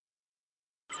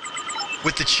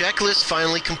With the checklist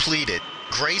finally completed,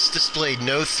 Grace displayed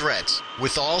no threats,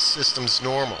 with all systems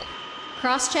normal.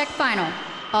 Cross-check final.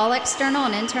 All external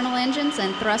and internal engines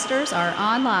and thrusters are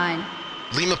online.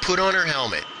 Lima put on her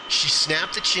helmet. She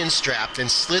snapped the chin strap, then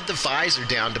slid the visor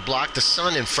down to block the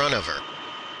sun in front of her.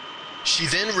 She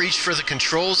then reached for the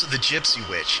controls of the Gypsy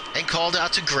Witch and called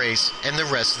out to Grace and the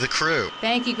rest of the crew.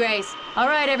 Thank you, Grace. All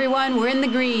right, everyone, we're in the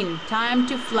green. Time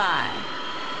to fly.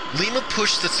 Lima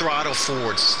pushed the throttle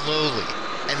forward slowly,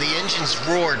 and the engines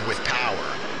roared with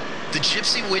power. The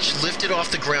Gypsy Witch lifted off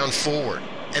the ground forward,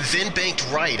 and then banked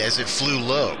right as it flew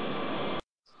low.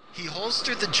 He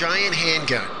holstered the giant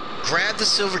handgun, grabbed the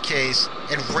silver case,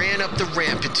 and ran up the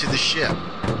ramp into the ship.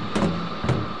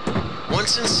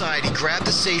 Once inside, he grabbed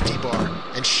the safety bar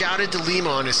and shouted to Lima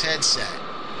on his headset.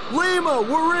 Lima,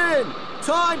 we're in!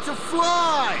 Time to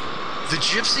fly! The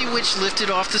Gypsy Witch lifted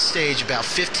off the stage about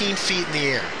 15 feet in the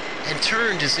air and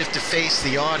turned as if to face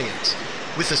the audience.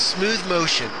 With a smooth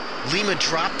motion, Lima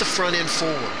dropped the front end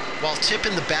forward while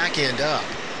tipping the back end up.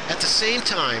 At the same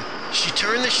time, she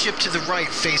turned the ship to the right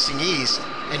facing east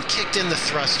and kicked in the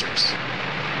thrusters.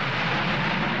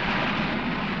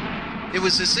 It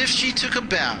was as if she took a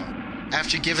bow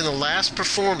after giving the last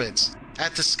performance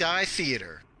at the Sky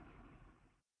Theater.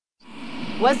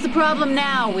 What's the problem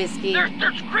now, Whiskey?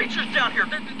 There's creatures down here.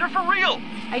 They're for real.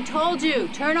 I told you,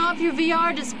 turn off your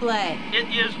VR display. It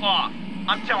is off.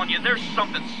 I'm telling you, there's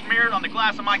something smeared on the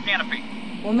glass of my canopy.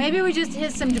 Well, maybe we just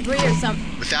hit some debris or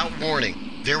something. Without warning,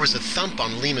 there was a thump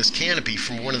on Lima's canopy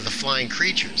from one of the flying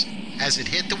creatures as it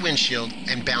hit the windshield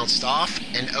and bounced off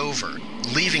and over,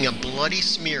 leaving a bloody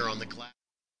smear on the glass.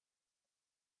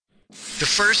 The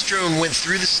first drone went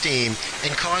through the steam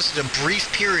and caused a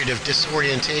brief period of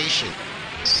disorientation.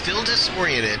 Still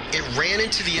disoriented, it ran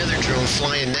into the other drone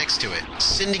flying next to it,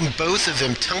 sending both of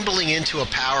them tumbling into a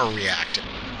power reactor.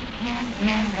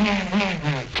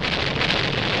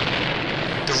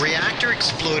 The reactor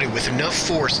exploded with enough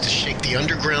force to shake the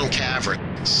underground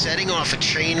cavern, setting off a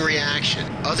chain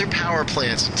reaction. Other power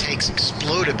plants and tanks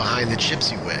exploded behind the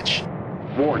Gypsy Witch.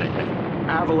 Warning.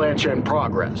 Avalanche in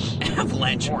progress.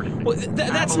 Avalanche? Warning. Well,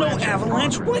 that's no Avalanche in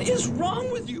avalanche. progress. What is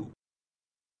wrong with you?